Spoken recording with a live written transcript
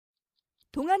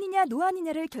동안이냐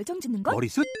노안이냐를 결정짓는 것?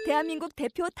 머리숱? 대한민국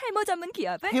대표 탈모 전문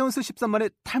기업은? 해온수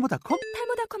 13만의 탈모닷컴?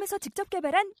 탈모닷컴에서 직접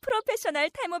개발한 프로페셔널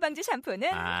탈모 방지 샴푸는?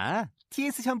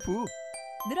 TS 샴푸.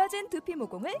 늘어진 두피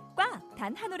모공을 꽉!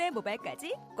 단 한 올의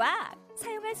모발까지 꽉!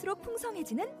 사용할수록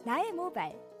풍성해지는 나의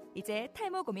모발. 이제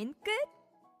탈모 고민 끝!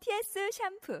 TS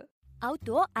샴푸.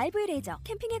 아웃도어 RV 레저.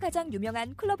 캠핑에 가장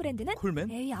유명한 쿨러 브랜드는? 콜맨?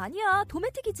 에이 아니야,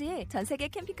 도메틱이지. 전세계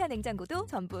캠핑카 냉장고도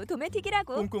전부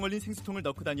도메틱이라고. 꽁꽁 얼린 생수통을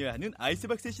넣고 다녀야 하는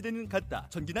아이스박스 시대는 갔다.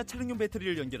 전기나 차량용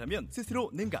배터리를 연결하면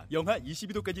스스로 냉각, 영하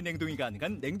 22도까지 냉동이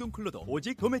가능한 냉동 쿨러도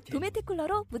오직 도메틱. 도메틱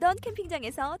쿨러로 무더운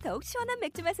캠핑장에서 더욱 시원한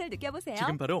맥주 맛을 느껴보세요.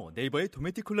 지금 바로 네이버에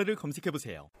도메틱 쿨러를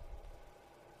검색해보세요.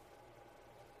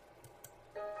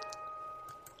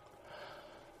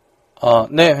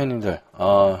 네, 회원님들.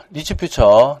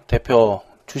 리치퓨처 대표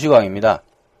주식왕입니다.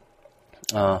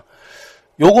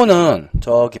 요거는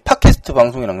저기 팟캐스트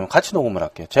방송이랑 좀 같이 녹음을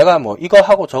할게요. 제가 뭐 이거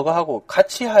하고 저거 하고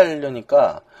같이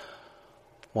하려니까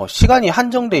뭐 시간이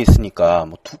한정돼 있으니까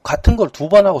뭐 같은 걸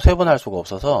 2번 하고 3번 할 수가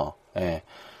없어서, 예.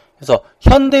 그래서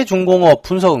현대중공업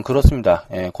분석은 그렇습니다.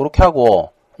 예, 그렇게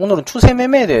하고 오늘은 추세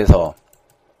매매에 대해서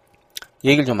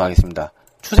얘기를 좀 하겠습니다.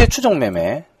 추세추종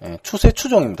매매, 예,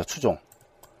 추세추종입니다. 추종.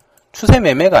 추세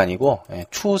매매가 아니고, 예,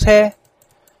 추세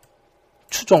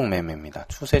추종 매매입니다.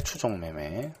 추세 추종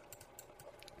매매.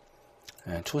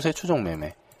 예, 추세 추종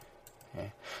매매.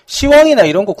 예. 시황이나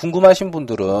이런 거 궁금하신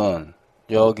분들은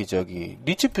저기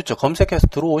리치퓨처 검색해서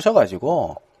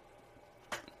들어오셔가지고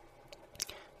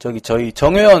저희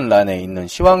정회원란에 있는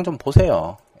시황 좀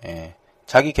보세요. 예.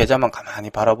 자기 계좌만 가만히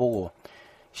바라보고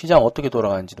시장 어떻게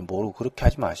돌아가는지도 모르고 그렇게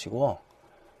하지 마시고,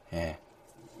 예.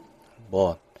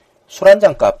 뭐 술 한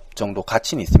잔 값 정도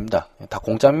가치는 있습니다. 다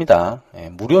공짜입니다. 예,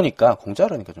 무료니까,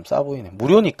 공짜라니까 좀 싸 보이네.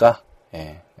 무료니까,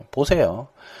 예, 보세요.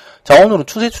 자, 오늘은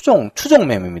추세추종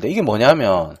매매입니다. 이게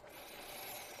뭐냐면,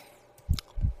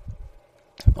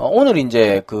 오늘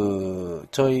이제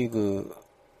저희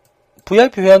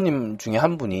VIP 회원님 중에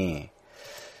한 분이,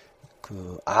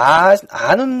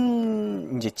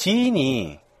 아는 이제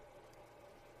지인이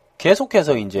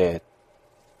계속해서 이제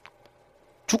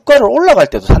주가를 올라갈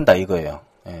때도 산다 이거예요.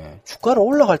 예, 주가를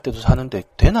올라갈 때도 사는데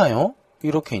되나요?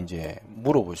 이렇게 이제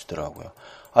물어보시더라고요.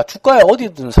 주가에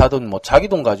어디든 사든 뭐 자기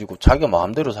돈 가지고 자기가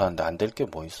마음대로 사는데 안 될 게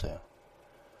뭐 있어요.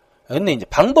 근데 이제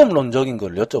방법론적인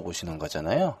걸 여쭤보시는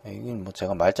거잖아요. 이건 뭐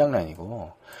제가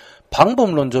말장난이고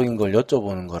방법론적인 걸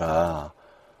여쭤보는 거라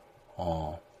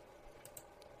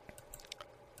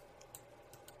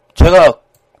제가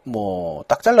뭐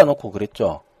딱 잘라놓고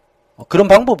그랬죠. 그런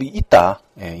방법이 있다.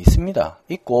 예, 있습니다.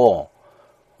 있고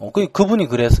그분이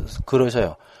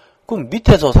그러셔요. 그럼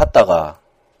밑에서 샀다가,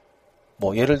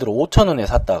 뭐, 예를 들어 5,000원에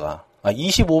샀다가,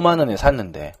 25만원에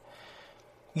샀는데,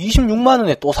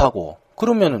 26만원에 또 사고,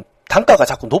 그러면은 단가가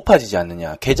자꾸 높아지지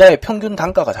않느냐. 계좌의 평균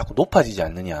단가가 자꾸 높아지지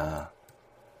않느냐.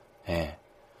 예.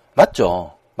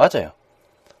 맞죠? 맞아요.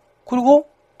 그리고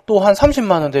또 한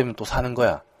 30만원 되면 또 사는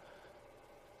거야.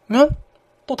 그러면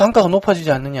또 단가가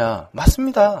높아지지 않느냐.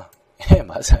 맞습니다. 예,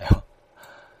 맞아요.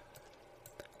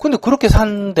 근데 그렇게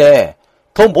샀는데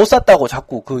더 못 샀다고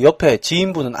자꾸 그 옆에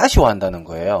지인분은 아쉬워한다는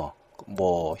거예요.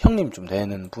 뭐 형님 좀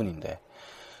되는 분인데.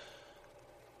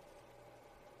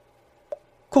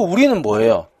 우리는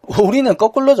뭐예요? 우리는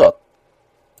거꾸로죠.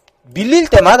 밀릴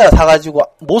때마다 사가지고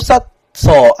못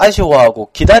사서 아쉬워하고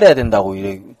기다려야 된다고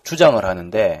주장을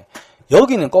하는데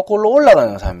여기는 거꾸로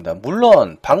올라가는 사람입니다.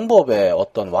 물론 방법에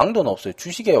어떤 왕도는 없어요.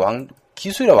 주식의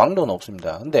기술의 왕도는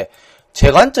없습니다. 근데 제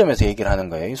관점에서 얘기를 하는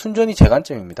거예요. 순전히 제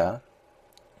관점입니다.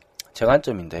 제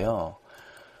관점인데요.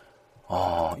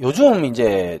 요즘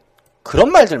이제 그런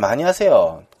말들 많이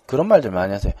하세요. 그런 말들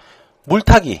많이 하세요.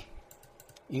 물타기.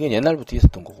 이건 옛날부터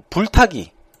있었던 거고.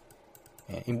 불타기.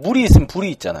 예, 물이 있으면 불이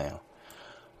있잖아요.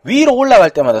 위로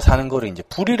올라갈 때마다 사는 거를 이제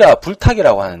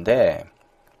불타기라고 하는데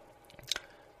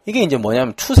이게 이제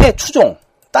뭐냐면 추세, 추종.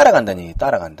 따라간다는 얘기,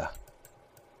 따라간다.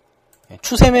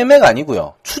 추세 매매가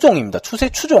아니고요. 추종입니다. 추세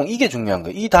추종. 이게 중요한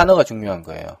거예요. 이 단어가 중요한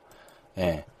거예요.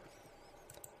 예.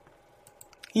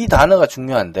 이 단어가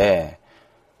중요한데,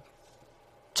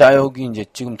 자, 여기 이제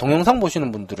지금 동영상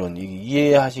보시는 분들은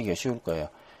이해하시기가 쉬울 거예요.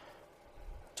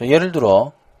 자, 예를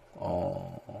들어,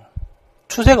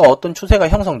 어떤 추세가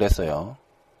형성됐어요.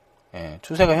 예,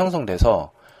 추세가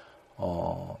형성돼서,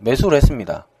 매수를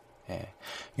했습니다. 예.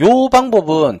 요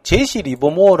방법은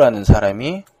제시리버모어라는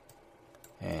사람이,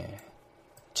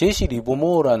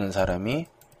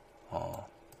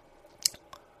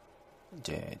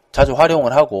 이제 자주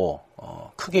활용을 하고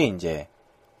크게 이제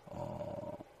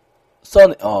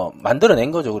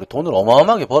만들어낸 거죠. 그리고 돈을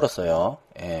어마어마하게 벌었어요.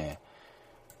 예.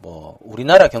 뭐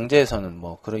우리나라 경제에서는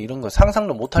뭐 이런 거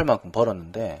상상도 못할 만큼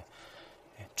벌었는데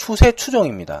추세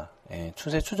추종입니다. 예,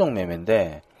 추세추종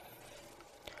매매인데,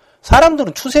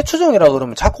 사람들은 추세추종이라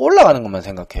그러면 자꾸 올라가는 것만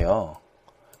생각해요.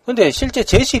 근데 실제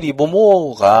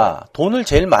제시리버모어가 돈을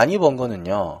제일 많이 번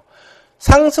거는요,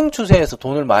 상승 추세에서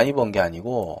돈을 많이 번 게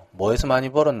아니고, 뭐에서 많이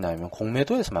벌었냐면,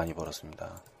 공매도에서 많이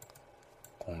벌었습니다.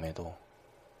 공매도.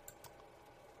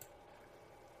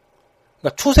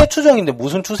 그러니까 추세 추종인데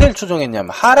무슨 추세를 추종했냐면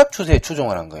하락 추세에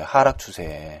추종을 한 거예요. 하락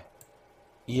추세에.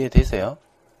 이해되세요?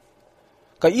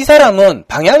 그러니까 이 사람은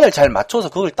방향을 잘 맞춰서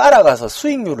그걸 따라가서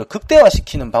수익률을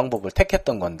극대화시키는 방법을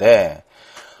택했던 건데,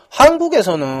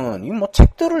 한국에서는 이 뭐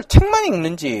책만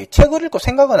읽는지 책을 읽고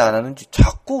생각은 안 하는지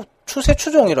자꾸 추세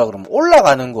추종이라 그러면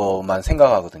올라가는 것만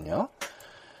생각하거든요.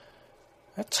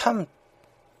 참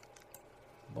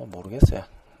뭐 모르겠어요.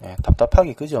 예,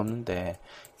 답답하기 그지없는데,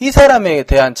 이 사람에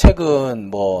대한 책은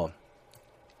뭐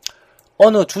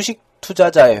어느 주식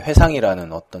투자자의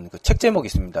회상이라는 어떤 그 책 제목이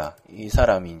있습니다. 이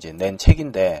사람이 이제 낸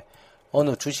책인데,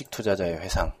 어느 주식 투자자의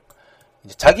회상.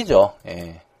 이제 자기죠.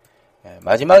 예. 예,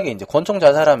 마지막에 이제 권총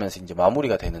자살하면서 이제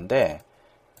마무리가 되는데,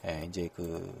 예, 이제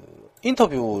그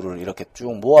인터뷰를 이렇게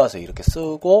쭉 모아서 이렇게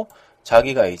쓰고,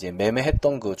 자기가 이제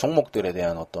매매했던 그 종목들에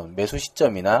대한 어떤 매수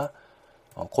시점이나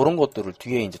그런 것들을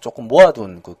뒤에 이제 조금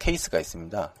모아둔 그 케이스가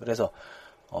있습니다. 그래서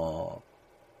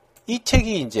이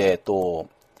책이 이제 또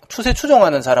추세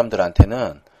추종하는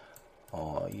사람들한테는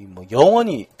이 뭐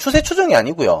영원히 추세 추종이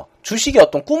아니고요. 주식의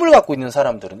어떤 꿈을 갖고 있는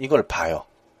사람들은 이걸 봐요.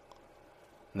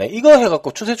 네, 이거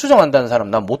해갖고 추세 추종한다는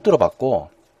사람 난 못 들어봤고,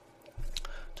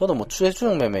 저도 뭐 추세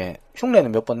추종 매매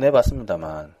흉내는 몇 번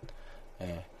내봤습니다만,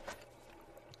 예.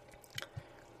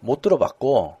 못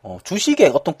들어봤고, 주식에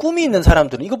어떤 꿈이 있는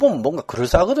사람들은 이거 보면 뭔가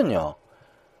그럴싸하거든요.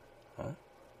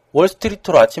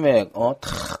 월스트리트로 아침에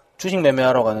탁 주식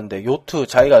매매하러 가는데 요트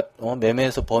자기가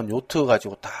매매해서 번 요트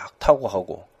가지고 딱 타고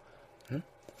가고,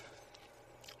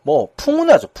 뭐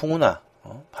풍운아죠. 풍운아.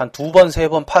 한 2번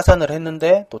 3번 파산을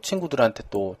했는데 또 친구들한테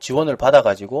또 지원을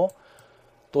받아가지고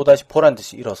또 다시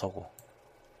보란듯이 일어서고,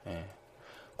 예.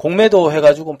 공매도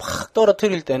해가지고 막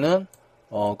떨어뜨릴 때는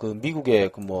그 미국의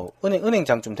그 뭐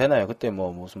은행장 좀 되나요? 그때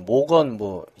뭐 무슨 모건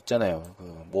뭐 있잖아요.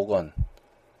 그 모건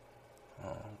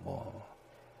뭐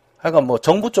하여간 뭐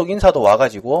정부 쪽 인사도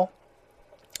와가지고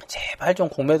제발 좀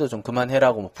공매도 좀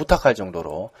그만해라고 뭐 부탁할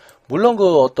정도로, 물론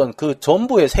그 어떤 그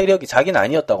전부의 세력이 자기는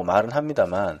아니었다고 말은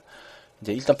합니다만,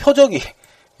 이제 일단 표적이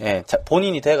예,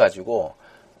 본인이 돼가지고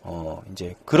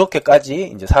이제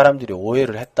그렇게까지 이제 사람들이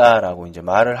오해를 했다라고 이제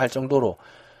말을 할 정도로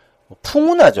뭐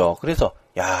풍운하죠. 그래서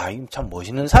야, 이거 참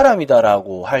멋있는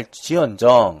사람이다라고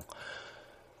할지언정,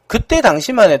 그때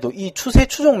당시만 해도 이 추세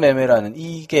추종 매매라는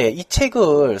이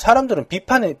책을 사람들은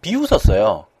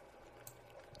비웃었어요.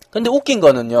 근데 웃긴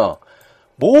거는요,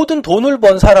 모든 돈을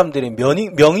번 사람들이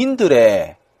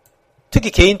명인들의,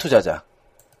 특히 개인 투자자.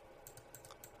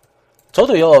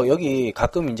 저도요, 여기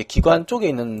가끔 이제 기관 쪽에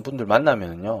있는 분들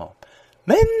만나면은요,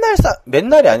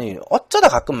 맨날이 아니에요. 어쩌다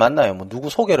가끔 만나요. 뭐 누구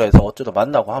소개로 해서 어쩌다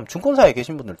만나고 하면 증권사에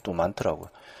계신 분들 또 많더라고요.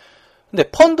 근데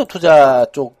펀드 투자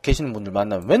쪽 계시는 분들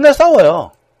만나면 맨날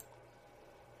싸워요.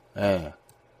 예.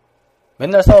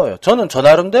 맨날 싸워요. 저는 저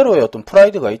나름대로의 어떤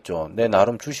프라이드가 있죠. 내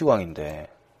나름 주식왕인데.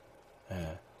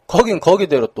 예. 거긴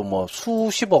거기대로 또 뭐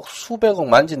수십억, 수백억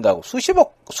만진다고,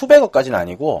 수백억까지는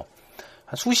아니고,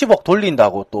 한 수십억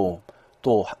돌린다고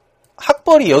또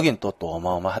학벌이 여긴 또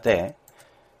어마어마하대.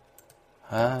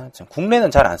 아, 참, 국내는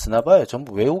잘 안 쓰나 봐요.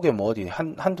 전부 외국에 뭐 어디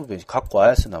한두 배 갖고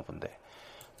와야 쓰나 본데.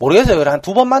 모르겠어요. 그래, 한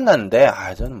 2번 만났는데,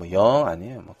 저는 뭐 영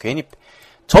아니에요. 뭐 괜히,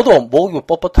 저도 목이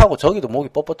뻣뻣하고, 저기도 목이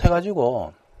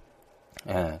뻣뻣해가지고,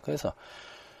 예, 그래서,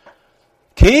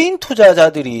 개인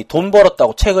투자자들이 돈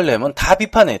벌었다고 책을 내면 다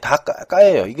비판해. 다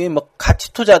까예요. 이게 뭐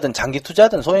가치 투자든 장기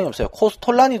투자든 소용이 없어요.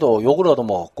 코스톨라니도 욕을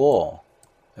얻어먹었고,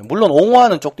 물론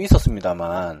옹호하는 쪽도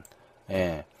있었습니다만,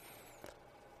 예.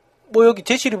 뭐 여기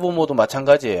제시리버모어도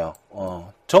마찬가지예요.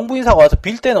 정부 인사가 와서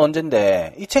빌 때는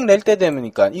언젠데, 이 책 낼 때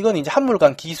되니까 이건 이제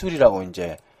한물간 기술이라고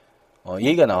이제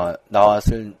얘기가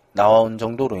나온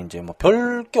정도로 이제 뭐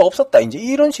별 게 없었다, 이제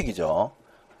이런 식이죠.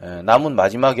 예, 남은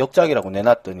마지막 역작이라고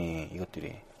내놨더니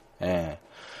이것들이. 예.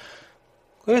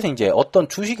 그래서 이제 어떤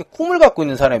주식의 꿈을 갖고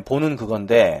있는 사람이 보는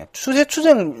그건데, 추세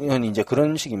추종은 이제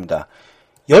그런 식입니다.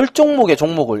 10종목의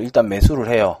종목을 일단 매수를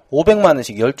해요. 500만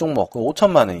원씩 10종목, 그럼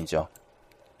 5천만 원이죠.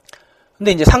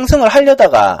 근데 이제 상승을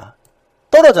하려다가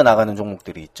떨어져 나가는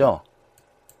종목들이 있죠.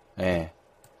 예.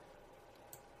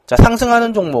 자,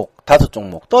 상승하는 종목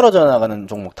 5종목, 떨어져 나가는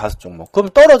종목 5종목. 그럼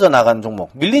떨어져 나가는 종목,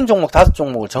 밀린 종목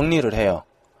 5종목을 정리를 해요.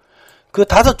 그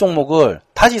 5종목을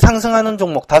다시 상승하는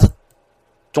종목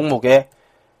 5종목에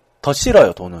더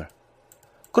실어요, 돈을.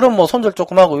 그럼 뭐 손절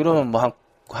조금 하고 이러면 뭐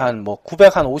한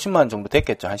 950만 원 정도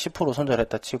됐겠죠. 한 10%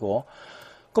 손절했다 치고.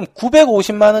 그럼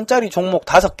 950만원짜리 종목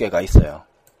 5개가 있어요.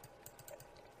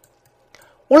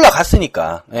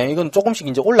 올라갔으니까. 예, 이건 조금씩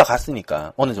이제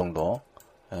올라갔으니까. 어느 정도.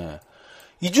 예.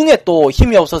 이 중에 또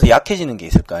힘이 없어서 약해지는 게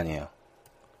있을 거 아니에요.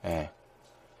 예.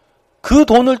 그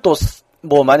돈을 또,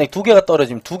 뭐, 만약에 2개가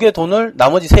떨어지면 2개 돈을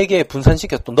나머지 3개에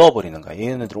분산시켜서 또 넣어버리는 거야.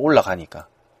 얘네들 올라가니까.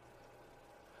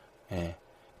 예.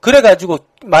 그래가지고,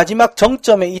 마지막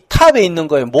정점에 이 탑에 있는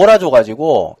거에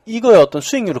몰아줘가지고, 이거의 어떤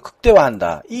수익률을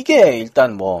극대화한다. 이게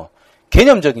일단 뭐,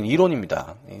 개념적인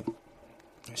이론입니다.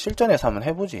 실전에서 한번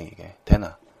해보지, 이게.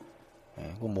 되나.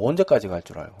 예. 뭐 언제까지 갈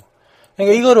줄 알고.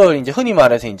 그러니까 이거를 이제 흔히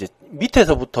말해서 이제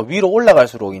밑에서부터 위로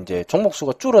올라갈수록 이제 종목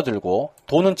수가 줄어들고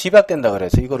돈은 집약된다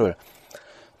그래서 이거를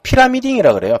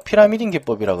피라미딩이라 그래요. 피라미딩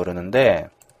기법이라 그러는데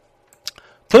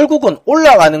결국은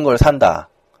올라가는 걸 산다.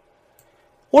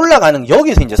 올라가는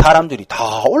여기서 이제 사람들이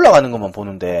다 올라가는 것만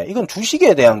보는데 이건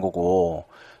주식에 대한 거고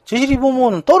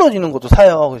제시리버모어는 떨어지는 것도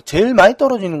사요. 제일 많이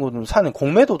떨어지는 것도 사는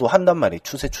공매도도 한단 말이에요.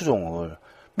 추세 추종을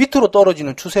밑으로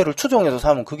떨어지는 추세를 추종해서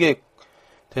사면 그게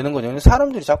되는 거죠.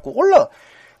 사람들이 자꾸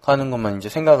올라가는 것만 이제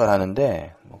생각을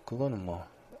하는데, 뭐, 그거는 뭐,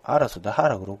 알아서 다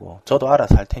하라 그러고, 저도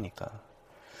알아서 할 테니까.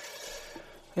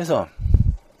 그래서,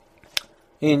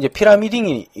 이게 이제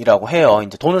피라미딩이라고 해요.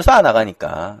 이제 돈을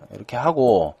쌓아나가니까. 이렇게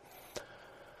하고,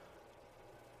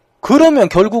 그러면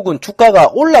결국은 주가가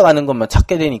올라가는 것만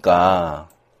찾게 되니까,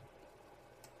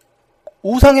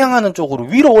 우상향하는 쪽으로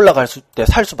위로 올라갈 때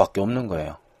살 수밖에 없는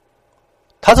거예요.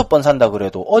 5번 산다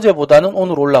그래도 어제보다는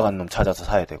오늘 올라간 놈 찾아서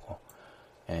사야 되고,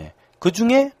 예. 그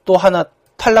중에 또 하나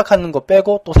탈락하는 거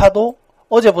빼고 또 사도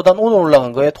어제보다는 오늘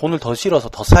올라간 거에 돈을 더 실어서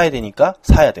더 사야 되니까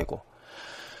사야 되고.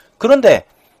 그런데,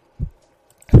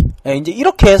 예, 이제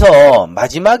이렇게 해서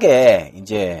마지막에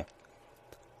이제,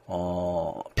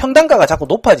 평단가가 자꾸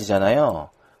높아지잖아요.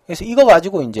 그래서 이거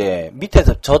가지고 이제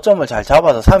밑에서 저점을 잘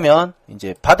잡아서 사면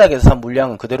이제 바닥에서 산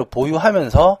물량은 그대로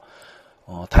보유하면서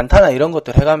단타나 이런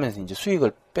것들 해가면서 이제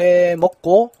수익을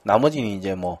빼먹고 나머지는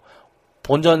이제 뭐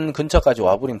본전 근처까지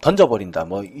와버리면 던져버린다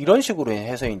뭐 이런 식으로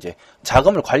해서 이제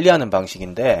자금을 관리하는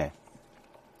방식인데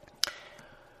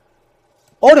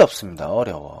어렵습니다.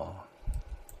 어려워.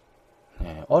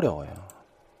 네, 어려워요.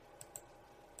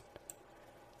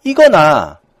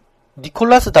 이거나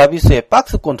니콜라스 다비스의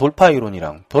박스권 돌파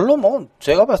이론이랑 별로 뭐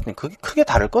제가 봤을 땐 그게 크게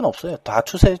다를 건 없어요. 다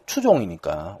추세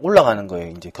추종이니까 올라가는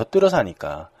거에 이제 곁들여서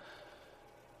하니까.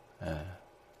 예.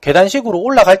 계단식으로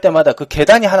올라갈 때마다 그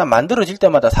계단이 하나 만들어질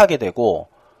때마다 사게 되고,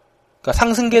 그러니까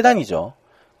상승 계단이죠.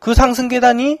 그 상승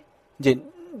계단이 이제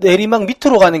내리막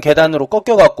밑으로 가는 계단으로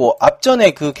꺾여갖고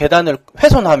앞전에 그 계단을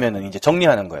훼손하면은 이제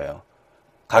정리하는 거예요.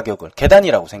 가격을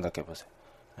계단이라고 생각해 보세요.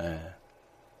 예.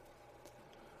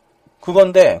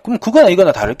 그건데 그럼 그거나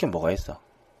이거나 다를 게 뭐가 있어?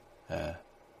 예.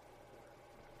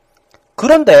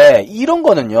 그런데 이런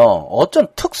거는요, 어떤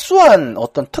특수한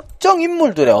어떤 특정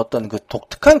인물들의 어떤 그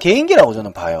독특한 개인기라고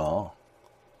저는 봐요.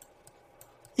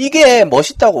 이게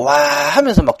멋있다고 와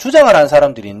하면서 막 주장을 하는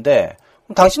사람들인데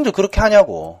당신들 그렇게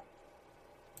하냐고.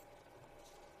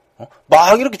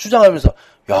 막 이렇게 주장하면서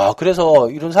야 그래서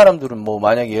이런 사람들은 뭐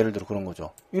만약에 예를 들어 그런 거죠.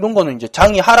 이런 거는 이제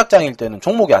장이 하락장일 때는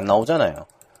종목이 안 나오잖아요.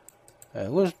 예,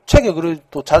 그 책에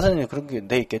또 자세히 그런 게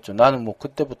돼 있겠죠. 나는 뭐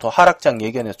그때부터 하락장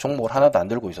예견해서 종목을 하나도 안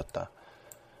들고 있었다.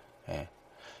 예.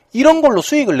 이런 걸로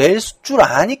수익을 낼 줄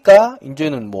아니까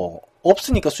이제는 뭐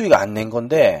없으니까 수익을 안 낸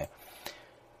건데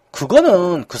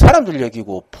그거는 그 사람들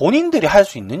얘기고 본인들이 할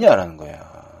수 있느냐라는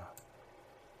거야.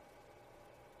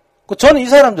 저는 이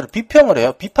사람들을 비평을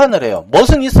해요. 비판을 해요.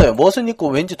 멋은 있어요. 멋은 있고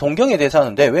왠지 동경의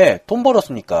대상인데 왜? 돈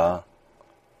벌었으니까.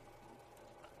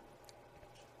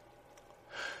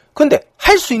 근데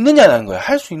할 수 있느냐라는 거야.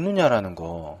 할 수 있느냐라는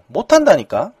거.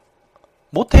 못한다니까.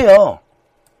 못해요.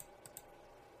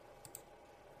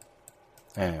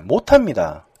 예, 네,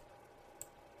 못합니다.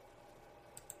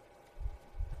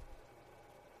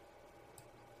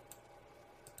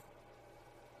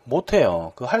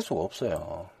 못해요. 그거 할 수가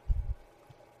없어요.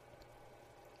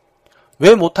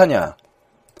 왜 못하냐?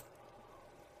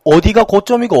 어디가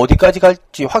고점이고 어디까지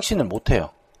갈지 확신을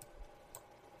못해요.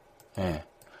 예.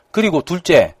 그리고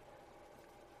둘째,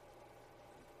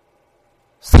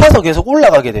 사서 계속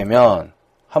올라가게 되면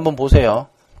한번 보세요.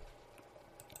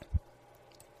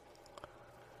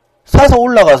 사서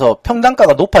올라가서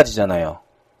평단가가 높아지잖아요.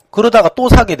 그러다가 또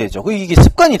사게 되죠. 이게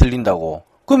습관이 들린다고.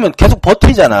 그러면 계속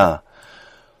버티잖아.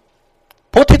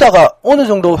 버티다가 어느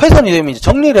정도 훼손이 되면 이제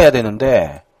정리를 해야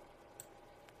되는데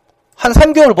한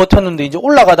 3개월 버텼는데 이제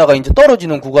올라가다가 이제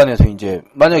떨어지는 구간에서 이제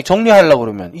만약에 정리하려고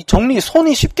그러면 이 정리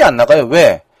손이 쉽게 안 나가요.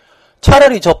 왜?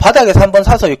 차라리 저 바닥에서 한번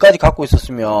사서 여기까지 갖고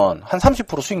있었으면 한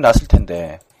 30% 수익 났을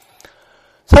텐데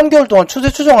 3개월 동안 추세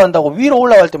추종한다고 위로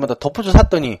올라갈 때마다 덧붙여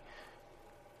샀더니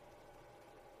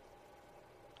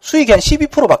수익이 한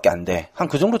 12%밖에 안 돼. 한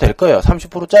그 정도 될 거예요.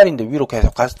 30%짜리인데 위로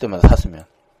계속 갔을 때마다 샀으면.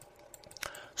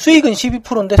 수익은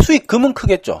 12%인데 수익금은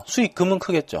크겠죠. 수익금은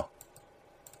크겠죠.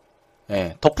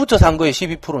 예, 덧붙여 산 거에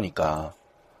 12%니까.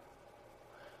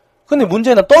 근데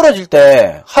문제는 떨어질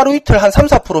때 하루 이틀 한 3,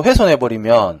 4%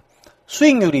 훼손해버리면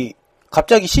수익률이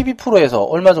갑자기 12%에서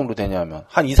얼마 정도 되냐면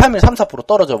한 2, 3일 3, 4%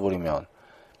 떨어져 버리면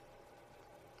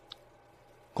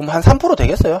그럼 한 3%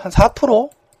 되겠어요? 한 4%?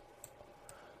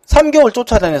 3개월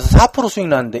쫓아다녀서 4% 수익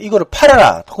나는데 이거를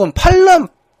팔아라. 그럼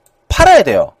팔아야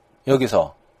돼요.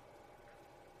 여기서.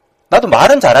 나도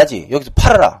말은 잘하지. 여기서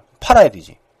팔아라. 팔아야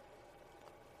되지.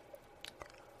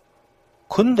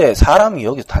 근데 사람이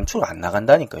여기서 단축 안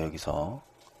나간다니까, 여기서.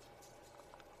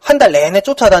 한 달 내내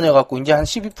쫓아다녀갖고 이제 한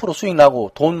 12% 수익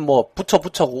나고 돈 뭐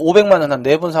붙여고 500만원 한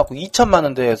 4번 사고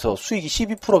 2천만원 대에서 수익이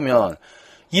 12%면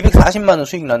 240만원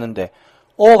수익 났는데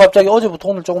갑자기 어제부터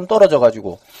오늘 조금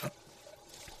떨어져가지고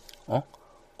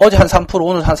어제 한 3%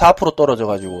 오늘 한 4%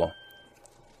 떨어져가지고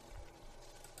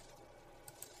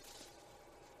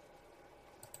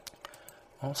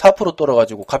 4%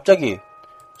 떨어가지고 갑자기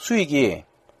수익이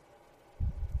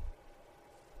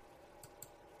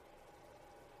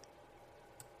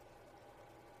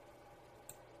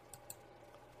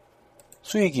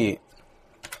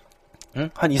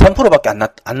한 2, 3%밖에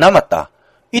안 남았다.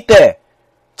 이때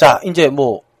자 이제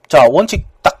원칙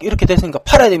딱 이렇게 됐으니까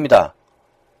팔아야 됩니다.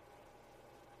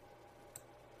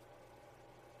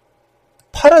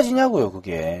 팔아지냐고요,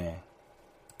 그게.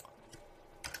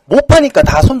 못 파니까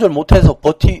다 손절 못해서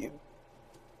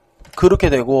그렇게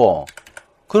되고,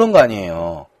 그런 거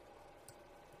아니에요.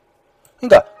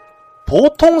 그러니까,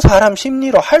 보통 사람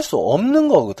심리로 할 수 없는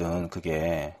거거든,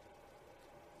 그게.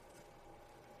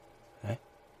 네?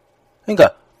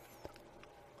 그러니까,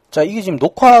 자, 이게 지금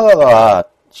녹화가,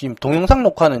 지금 동영상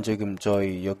녹화는 지금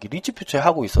저희 여기 리치퓨처에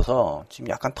하고 있어서, 지금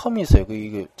약간 텀이 있어요.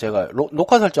 이게 제가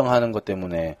녹화 설정하는 것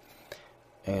때문에,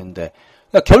 근데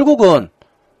그러니까 결국은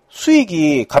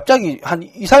수익이 갑자기 한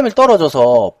 2, 3일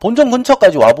떨어져서 본전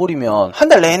근처까지 와버리면 한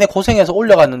달 내내 고생해서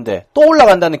올라갔는데 또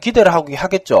올라간다는 기대를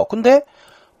하겠죠. 근데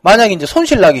만약에 이제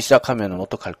손실 나기 시작하면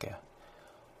어떡할게요?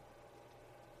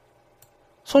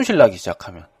 손실 나기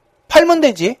시작하면 팔면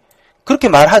되지? 그렇게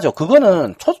말하죠.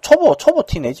 그거는 초보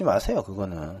티 내지 마세요.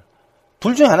 그거는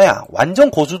둘 중에 하나야.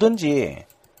 완전 고수든지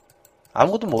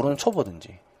아무것도 모르는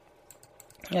초보든지.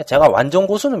 제가 완전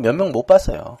고수는 몇 명 못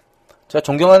봤어요. 제가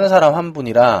존경하는 사람 한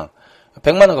분이랑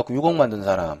 100만원 갖고 6억 만든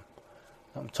사람.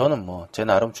 저는 제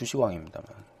나름 주식왕입니다만.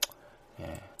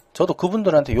 저도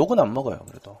그분들한테 욕은 안 먹어요,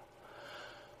 그래도.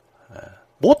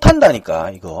 못한다니까,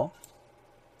 이거.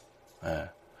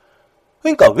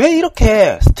 그러니까 왜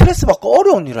이렇게 스트레스 받고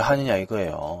어려운 일을 하느냐,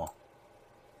 이거예요.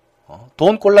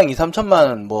 돈 꼴랑 2,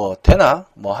 3천만원 되나?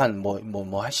 한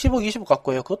 10억, 20억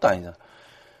갖고 해요. 그것도 아니잖아.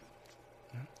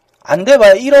 안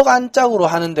돼봐야 1억 안짝으로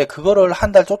하는데 그거를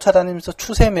한 달 쫓아다니면서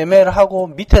추세 매매를 하고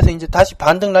밑에서 이제 다시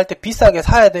반등 날 때 비싸게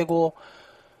사야 되고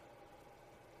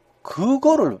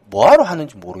그거를 뭐하러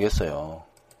하는지 모르겠어요.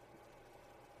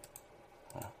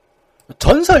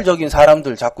 전설적인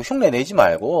사람들 자꾸 흉내 내지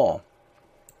말고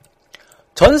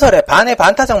전설에 반의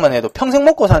반타작만 해도 평생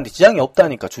먹고 사는데 지장이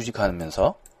없다니까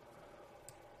주식하면서.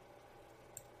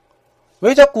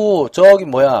 왜 자꾸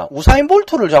우사인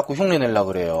볼트를 자꾸 흉내내려고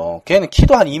그래요. 걔는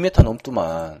키도 한 2m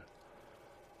넘더만.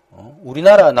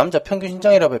 우리나라 남자 평균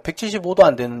신장이라고 175도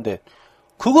안 되는데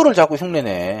그거를 자꾸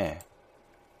흉내내.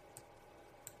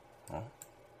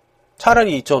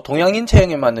 차라리 동양인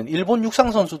체형에 맞는 일본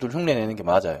육상 선수들 흉내내는 게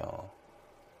맞아요.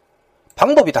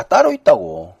 방법이 다 따로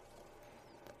있다고.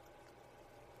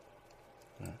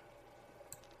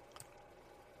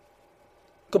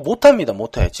 못합니다,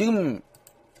 못해. 지금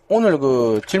오늘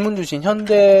질문 주신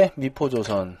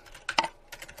현대미포조선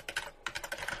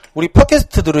우리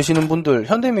팟캐스트 들으시는 분들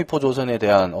현대미포조선에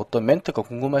대한 어떤 멘트가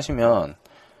궁금하시면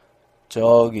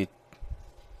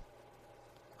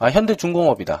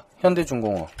현대중공업이다.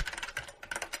 현대중공업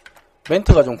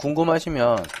멘트가 좀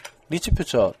궁금하시면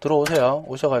리치퓨처 들어오세요.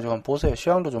 오셔가지고 한번 보세요.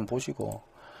 시황도 좀 보시고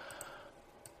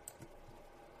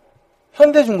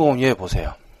현대중공업 얘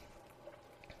보세요.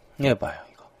 얘 봐요.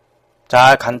 이거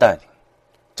잘 간다.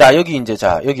 자,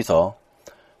 여기서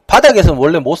바닥에서는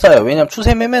원래 못 사요. 왜냐면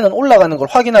추세 매매는 올라가는 걸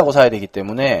확인하고 사야 되기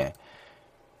때문에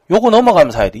요거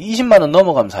넘어가면 사야 돼. 20만원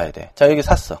넘어가면 사야 돼. 자, 여기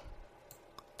샀어.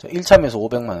 자, 1참에서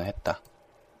 500만원 했다.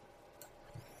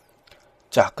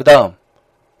 자, 그 다음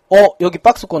여기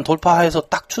박스권 돌파해서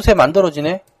딱 추세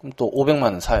만들어지네? 그럼 또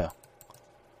 500만원 사요.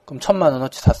 그럼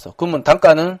 1000만원어치 샀어. 그러면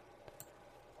단가는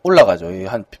올라가죠.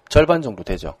 한 절반 정도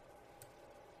되죠.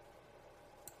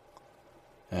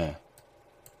 예.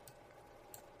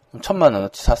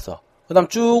 1000만원어치 샀어. 그 다음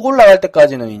쭉 올라갈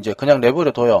때까지는 이제 그냥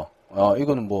내버려 둬요.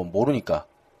 이거는 뭐 모르니까.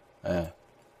 예.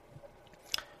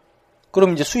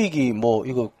 그럼 이제 수익이 뭐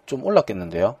이거 좀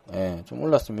올랐겠는데요. 예, 좀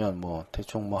올랐으면 뭐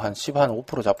대충 뭐 한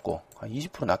 5% 잡고 한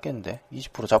 20% 낮겠는데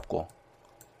 20% 잡고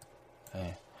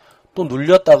예. 또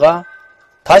눌렸다가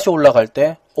다시 올라갈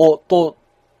때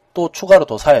또 추가로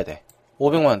더 사야 돼.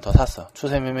 500만 원 더 샀어.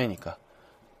 추세 매매니까.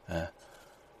 예.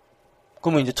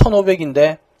 그러면 이제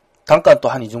 1500인데 단가 또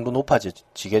한 이 정도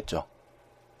높아지겠죠.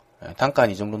 예, 단가 한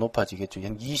이 정도 높아지겠죠.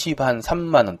 한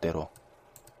 3만 원대로.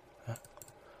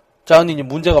 자, 근데 이제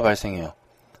문제가 발생해요.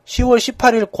 10월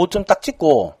 18일 고점 딱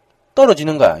찍고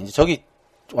떨어지는 거야. 이제 저기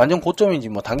완전 고점인지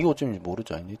뭐 단기 고점인지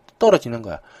모르죠. 이제 떨어지는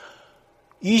거야.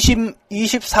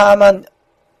 24만,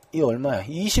 이 얼마야?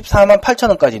 24만 8천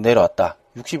원까지 내려왔다.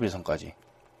 60일선까지.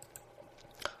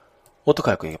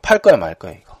 어떡할 거야? 팔 거야, 말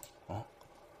거야, 이거.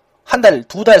 한 달,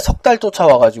 두 달, 석 달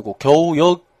쫓아와가지고 겨우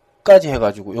여기까지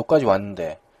해가지고 여기까지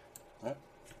왔는데,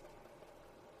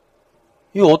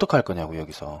 이거 어떡할 거냐고,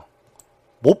 여기서.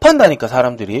 못 판다니까,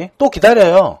 사람들이. 또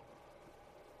기다려요.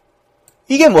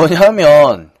 이게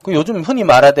뭐냐면, 그 요즘 흔히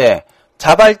말하되,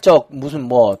 자발적, 무슨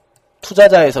뭐,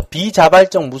 투자자에서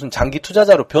비자발적 무슨 장기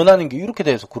투자자로 변하는 게 이렇게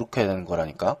돼서 그렇게 되는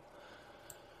거라니까.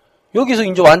 여기서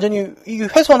이제 완전히, 이게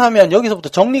훼손하면 여기서부터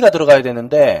정리가 들어가야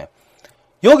되는데,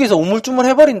 여기서 우물쭈물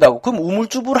해버린다고. 그럼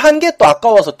우물쭈물 한 게 또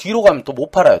아까워서 뒤로 가면 또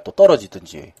못 팔아요. 또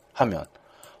떨어지든지 하면.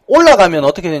 올라가면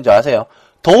어떻게 되는지 아세요?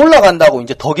 더 올라간다고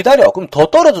이제 더 기다려. 그럼 더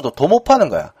떨어져도 더 못 파는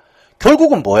거야.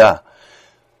 결국은 뭐야?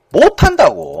 못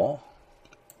한다고.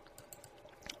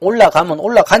 올라가면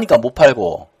올라가니까 못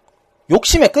팔고.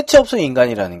 욕심에 끝이 없어요,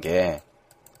 인간이라는 게.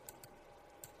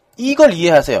 이걸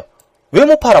이해하세요. 왜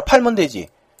못 팔아? 팔면 되지.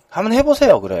 한번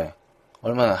해보세요, 그래.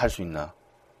 얼마나 할 수 있나.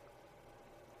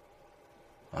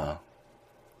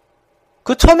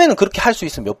 그 처음에는 그렇게 할 수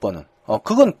있어, 몇 번은.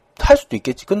 그건 할 수도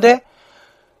있겠지. 근데,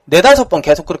 4-5번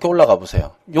계속 그렇게 올라가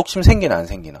보세요. 욕심 생기나 안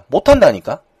생기나. 못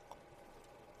한다니까?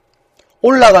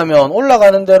 올라가면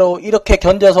올라가는 대로 이렇게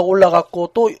견뎌서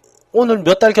올라갔고, 또 오늘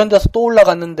몇 달 견뎌서 또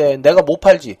올라갔는데 내가 못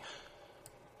팔지.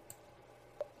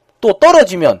 또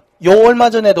떨어지면, 요 얼마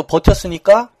전에도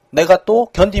버텼으니까 내가 또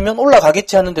견디면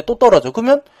올라가겠지 하는데 또 떨어져.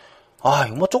 그러면,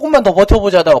 이거 뭐 조금만 더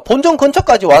버텨보자 하다가 본전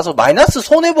근처까지 와서 마이너스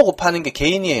손해보고 파는 게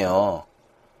개인이에요.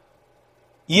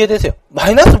 이해되세요?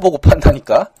 마이너스 보고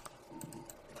판다니까?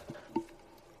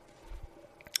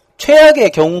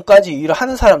 최악의 경우까지 일을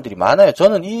하는 사람들이 많아요.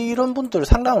 저는 이런 분들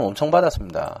상담을 엄청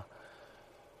받았습니다.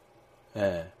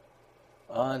 예.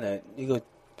 네.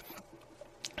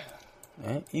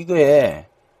 이거에,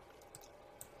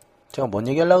 제가 뭔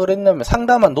얘기 하려고 그랬냐면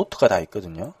상담한 노트가 다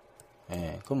있거든요.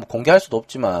 예. 그럼 뭐 공개할 수도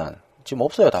없지만, 지금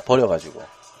없어요. 다 버려가지고. 예.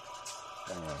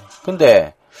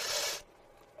 근데,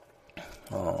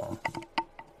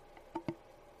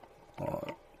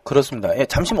 그렇습니다. 예,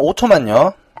 잠시만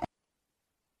 5초만요.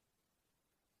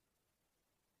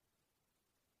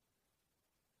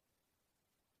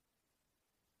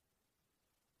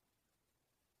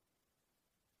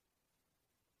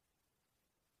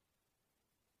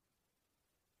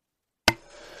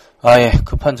 예,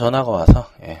 급한 전화가 와서,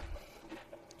 예.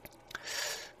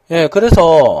 예,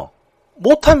 그래서,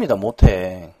 못합니다,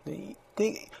 못해.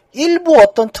 일부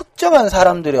어떤 특정한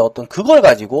사람들의 어떤 그걸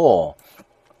가지고,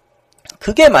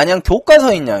 그게 마냥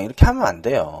교과서인 양, 이렇게 하면 안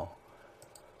돼요.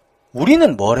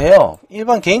 우리는 뭘 해요?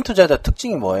 일반 개인 투자자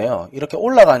특징이 뭐예요? 이렇게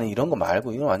올라가는 이런 거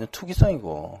말고, 이건 완전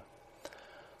투기성이고.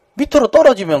 밑으로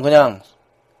떨어지면 그냥,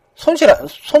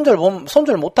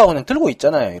 손절 못하고 그냥 들고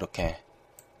있잖아요, 이렇게.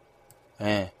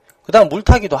 예. 그 다음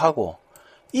물타기도 하고.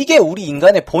 이게 우리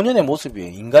인간의 본연의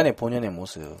모습이에요. 인간의 본연의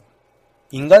모습.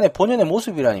 인간의 본연의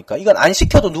모습이라니까. 이건 안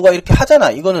시켜도 누가 이렇게 하잖아.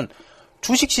 이거는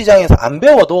주식시장에서 안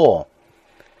배워도,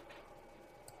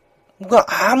 뭔가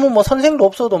아무 뭐 선생도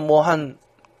없어도 뭐 한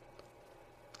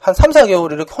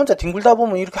 3-4개월 이렇게 혼자 뒹굴다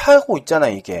보면 이렇게 하고 있잖아,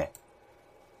 이게.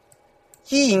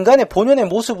 이 인간의 본연의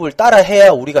모습을 따라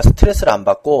해야 우리가 스트레스를 안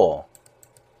받고,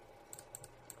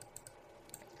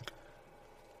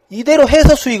 이대로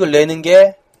해서 수익을 내는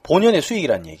게 본연의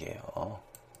수익이란 얘기예요.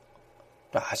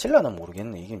 아실라나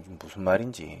모르겠네. 이게 무슨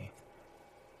말인지.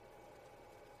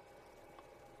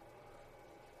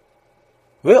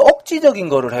 왜 억지적인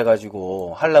거를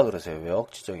해가지고 하려 그러세요? 왜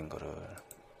억지적인 거를.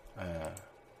 예.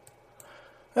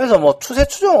 그래서 뭐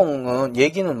추세추종은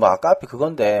얘기는 뭐 아까 앞에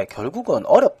그건데 결국은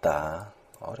어렵다.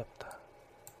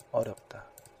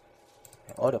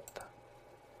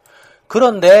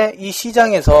 그런데 이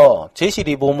시장에서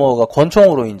제시리버모어가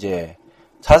권총으로 이제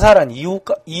자살한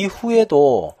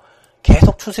이후에도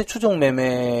계속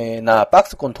추세추종매매나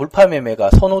박스권 돌파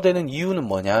매매가 선호되는 이유는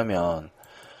뭐냐 하면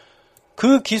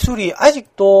그 기술이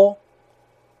아직도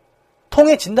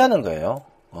통해진다는 거예요.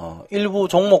 일부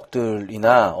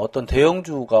종목들이나 어떤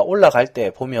대형주가 올라갈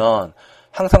때 보면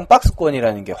항상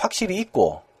박스권이라는 게 확실히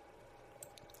있고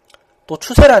또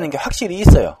추세라는 게 확실히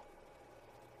있어요.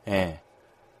 예.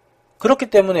 그렇기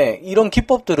때문에 이런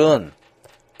기법들은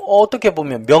어떻게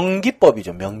보면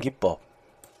명기법이죠. 명기법.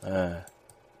 예.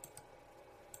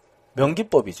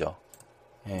 명기법이죠.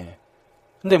 예.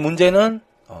 근데 문제는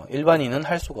일반인은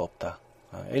할 수가 없다.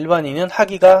 일반인은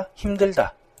하기가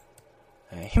힘들다.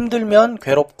 예. 힘들면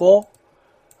괴롭고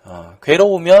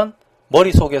괴로우면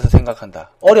머릿속에서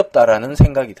생각한다. 어렵다라는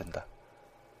생각이 든다.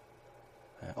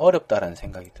 예. 어렵다라는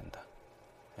생각이 든다.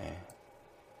 예.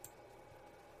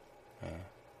 예.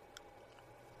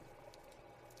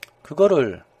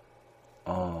 그거를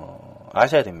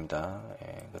아셔야 됩니다.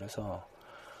 예. 그래서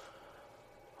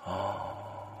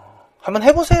한번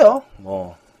해보세요.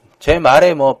 뭐 제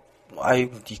말에 뭐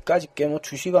아이고 니까지 게 뭐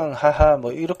주식왕 하하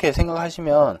뭐 이렇게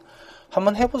생각하시면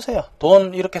한번 해보세요.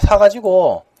 돈 이렇게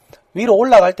사가지고 위로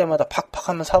올라갈 때마다 팍팍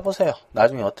한번 사보세요.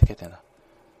 나중에 어떻게 되나.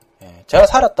 예. 제가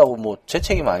살았다고 뭐 제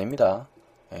책임 아닙니다.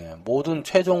 예. 모든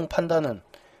최종 판단은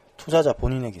투자자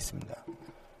본인에게 있습니다.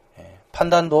 예.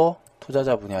 판단도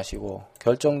투자자분이 하시고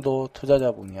결정도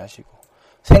투자자분이 하시고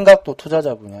생각도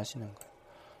투자자분이 하시는 거예요.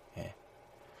 예.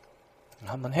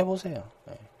 한번 해보세요.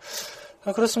 예.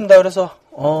 그렇습니다. 그래서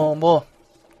뭐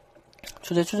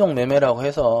추세추종 매매라고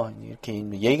해서 이렇게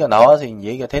얘기가 나와서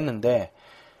얘기가 됐는데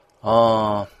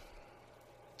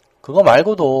그거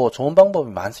말고도 좋은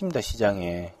방법이 많습니다.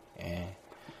 시장에. 예.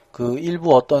 그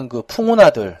일부 어떤 그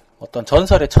풍운아들, 어떤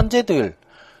전설의 천재들,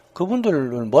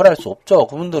 그분들을 뭘 할 수 없죠.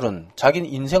 그분들은 자기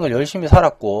인생을 열심히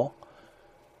살았고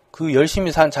그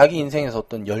열심히 산 자기 인생에서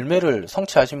어떤 열매를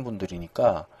성취하신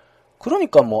분들이니까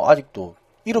그러니까 뭐 아직도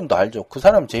이름도 알죠. 그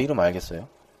사람 제 이름 알겠어요?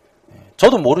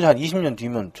 저도 모르죠. 한 20년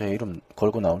뒤면 제 이름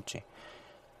걸고 나올지.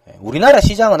 우리나라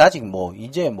시장은 아직 뭐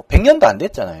이제 뭐 100년도 안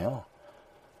됐잖아요.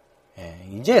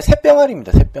 이제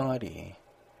샛병아리입니다. 샛병아리.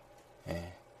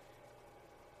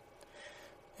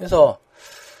 그래서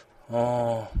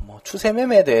뭐 추세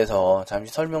매매에 대해서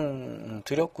잠시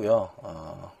설명드렸고요.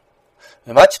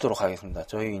 마치도록 하겠습니다.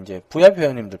 저희 이제 VIP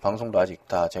회원님들 방송도 아직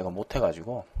다 제가 못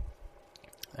해가지고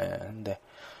근데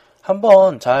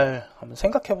한번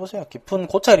생각해 보세요. 깊은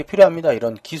고찰이 필요합니다.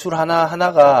 이런 기술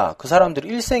하나하나가 그 사람들이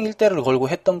일생일대를 걸고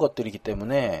했던 것들이기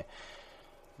때문에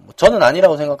뭐 저는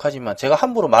아니라고 생각하지만 제가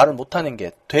함부로 말을 못하는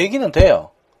게 되기는 돼요.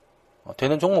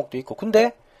 되는 종목도 있고.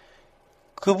 근데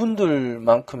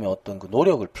그분들만큼의 어떤 그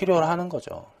노력을 필요로 하는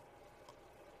거죠.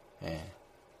 예.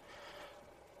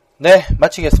 네,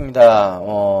 마치겠습니다.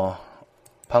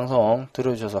 방송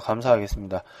들어주셔서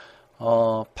감사하겠습니다.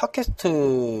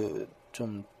 팟캐스트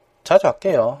좀 자주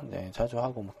할게요. 네, 자주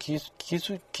하고, 뭐,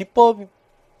 기법,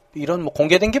 이런 뭐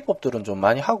공개된 기법들은 좀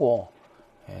많이 하고,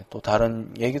 예, 또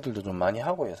다른 얘기들도 좀 많이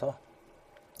하고 해서,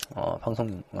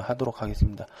 방송 하도록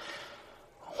하겠습니다.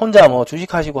 혼자 뭐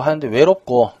주식하시고 하는데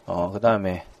외롭고, 그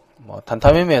다음에, 뭐,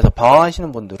 단타매매에서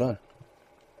방황하시는 분들은,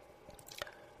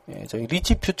 예, 저희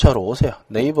리치퓨처로 오세요.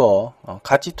 네이버,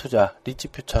 가치투자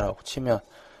리치퓨처라고 치면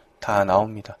다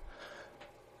나옵니다.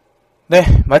 네,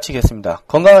 마치겠습니다.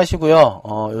 건강하시고요.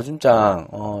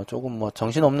 요즘장 조금 뭐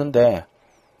정신없는데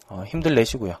힘들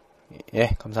내시고요. 예,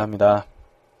 감사합니다.